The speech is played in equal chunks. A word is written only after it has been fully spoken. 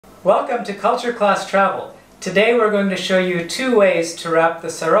Welcome to Culture Class Travel. Today we're going to show you 2 ways to wrap the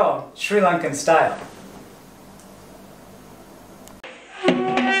sarong, Sri Lankan style.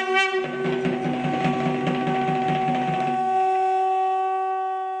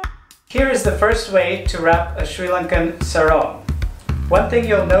 Here is the first way to wrap a Sri Lankan sarong. One thing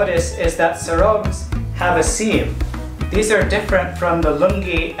you'll notice is that sarongs have a seam. These are different from the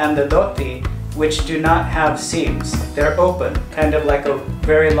lungi and the dhoti, which do not have seams. They're open, kind of like a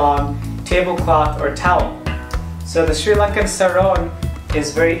very long tablecloth or towel. So the Sri Lankan sarong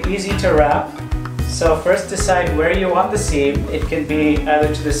is very easy to wrap. So first decide where you want the seam. It can be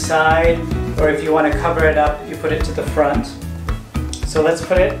either to the side, or if you want to cover it up, you put it to the front. So let's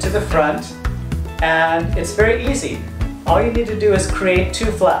put it to the front, and it's very easy. All you need to do is create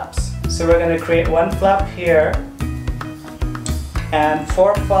 2 flaps. So we're going to create 1 flap here, and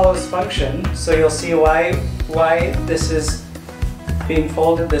form follows function, so you'll see why this is being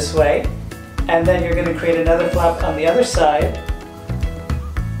folded this way. And then you're going to create another flap on the other side,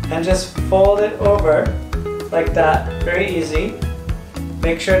 and just fold it over like that, very easy.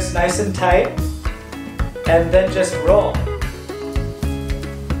 Make sure it's nice and tight, and then just roll.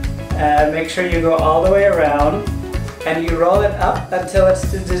 And make sure you go all the way around, and you roll it up until it's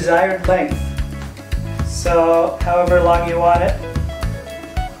the desired length. So however long you want it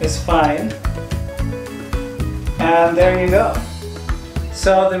is fine. And there you go.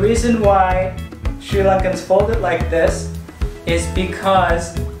 So the reason why Sri Lankans fold it like this is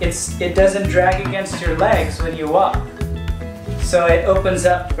because it doesn't drag against your legs when you walk. So it opens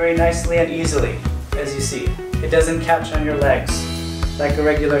up very nicely and easily, as you see. It doesn't catch on your legs like a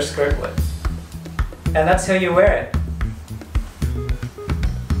regular skirt would. And that's how you wear it.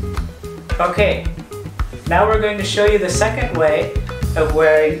 Okay, now we're going to show you the second way of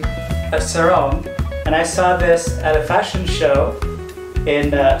wearing a sarong, and I saw this at a fashion show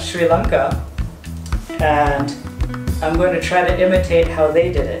in Sri Lanka, and I'm going to try to imitate how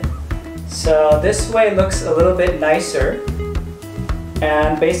they did it. So this way looks a little bit nicer,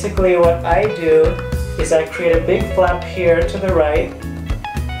 and basically what I do is I create a big flap here to the right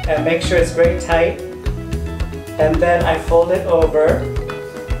and make sure it's very tight, and then I fold it over.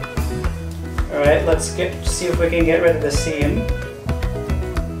 Alright, let's see if we can get rid of the seam.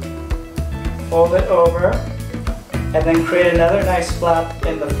 Fold it over, and then create another nice flap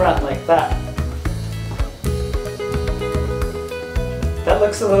in the front like that. That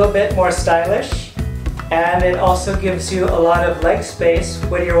looks a little bit more stylish, and it also gives you a lot of leg space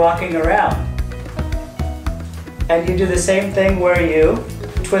when you're walking around. And you do the same thing where you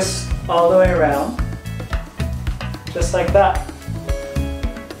twist all the way around, just like that.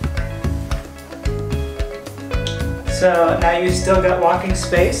 So now you've still got walking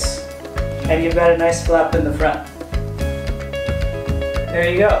space, and you've got a nice flap in the front. There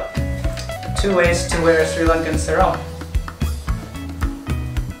you go. 2 ways to wear a Sri Lankan sarong.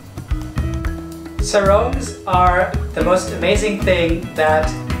 Sarongs are the most amazing thing that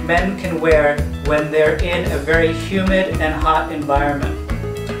men can wear when they're in a very humid and hot environment.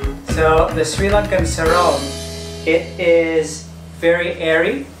 So the Sri Lankan sarong, it is very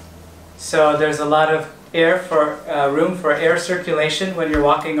airy, so there's a lot of room for air circulation when you're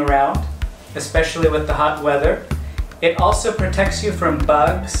walking around, especially with the hot weather. It also protects you from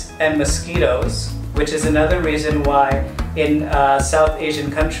bugs and mosquitoes, which is another reason why in South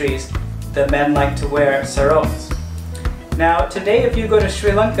Asian countries the men like to wear sarongs. Now today, if you go to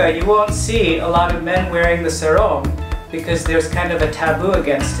Sri Lanka, you won't see a lot of men wearing the sarong because there's kind of a taboo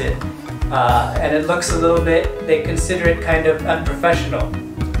against it, and it looks a little bit, they consider it kind of unprofessional.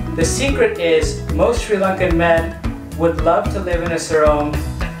 The secret is most Sri Lankan men would love to live in a sarong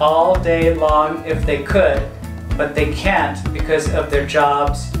all day long if they could, but they can't because of their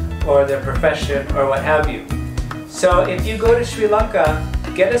jobs or their profession or what have you. So if you go to Sri Lanka,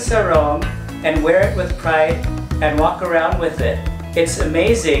 get a sarong and wear it with pride and walk around with it. It's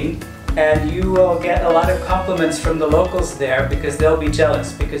amazing, and you will get a lot of compliments from the locals there because they'll be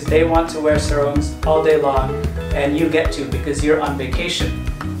jealous because they want to wear sarongs all day long and you get to because you're on vacation.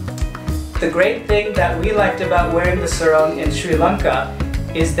 The great thing that we liked about wearing the sarong in Sri Lanka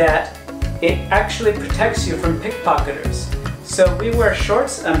is that it actually protects you from pickpocketers. So we wear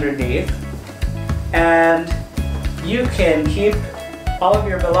shorts underneath, and you can keep all of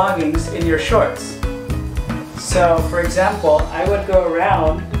your belongings in your shorts. So for example, I would go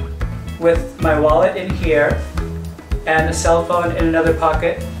around with my wallet in here and a cell phone in another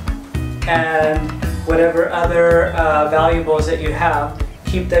pocket, and whatever other valuables that you have,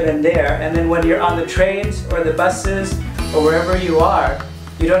 keep them in there. And then when you're on the trains or the buses or wherever you are,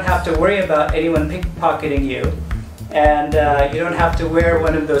 you don't have to worry about anyone pickpocketing you. and you don't have to wear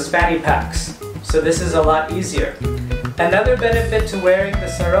one of those fanny packs. So this is a lot easier. Another benefit to wearing the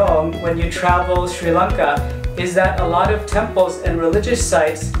sarong when you travel Sri Lanka is that a lot of temples and religious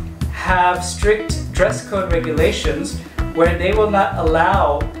sites have strict dress code regulations where they will not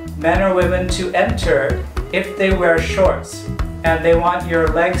allow men or women to enter if they wear shorts, and they want your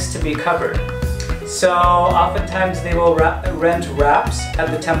legs to be covered. So oftentimes they will rent wraps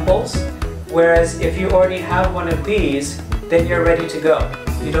at the temples, whereas if you already have one of these, then you're ready to go.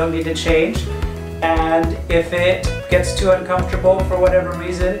 You don't need to change. And if it gets too uncomfortable for whatever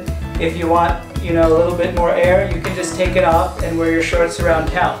reason, if you want, a little bit more air, you can just take it off and wear your shorts around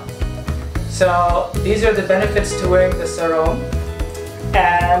town. So these are the benefits to wearing the sarong.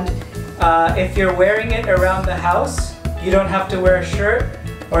 And if you're wearing it around the house, you don't have to wear a shirt,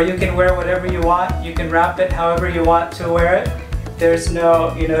 or you can wear whatever you want. You can wrap it however you want to wear it. There's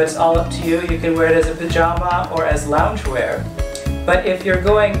no, it's all up to you. You can wear it as a pajama or as loungewear. But if you're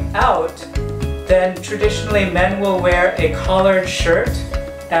going out, then traditionally men will wear a collared shirt,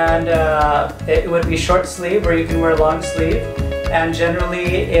 and it would be short sleeve, or you can wear long sleeve. And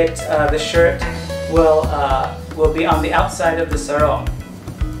generally, the shirt will be on the outside of the sarong.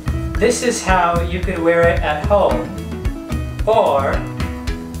 This is how you could wear it at home, or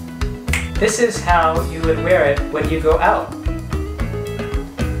this is how you would wear it when you go out.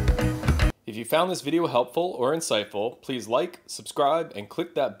 If you found this video helpful or insightful, please like, subscribe, and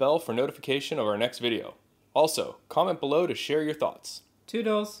click that bell for notification of our next video. Also, comment below to share your thoughts.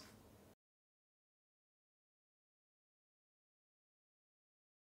 Toodles!